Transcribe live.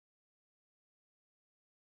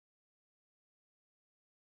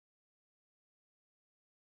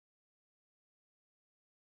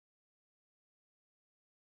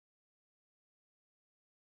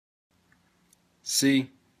See,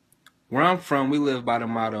 where I'm from, we live by the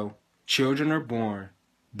motto, children are born,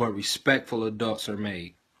 but respectful adults are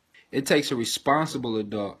made. It takes a responsible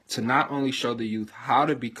adult to not only show the youth how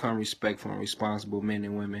to become respectful and responsible men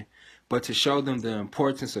and women, but to show them the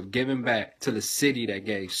importance of giving back to the city that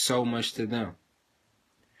gave so much to them.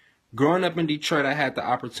 Growing up in Detroit, I had the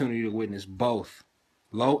opportunity to witness both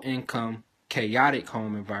low-income, chaotic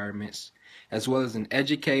home environments, as well as an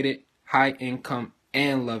educated, high-income,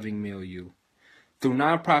 and loving milieu. Through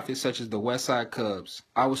nonprofits such as the Westside Cubs,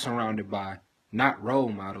 I was surrounded by not role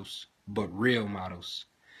models, but real models.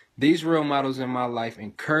 These real models in my life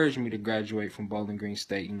encouraged me to graduate from Bowling Green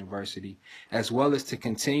State University, as well as to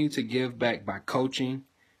continue to give back by coaching,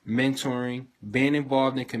 mentoring, being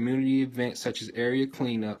involved in community events such as area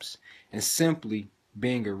cleanups, and simply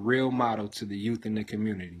being a real model to the youth in the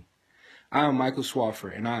community. I am Michael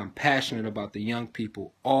Swafford, and I am passionate about the young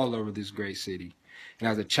people all over this great city. And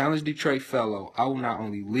as a Challenge Detroit Fellow, I will not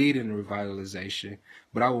only lead in revitalization,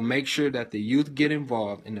 but I will make sure that the youth get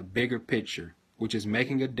involved in the bigger picture, which is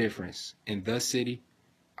making a difference in the city,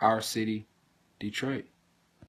 our city, Detroit.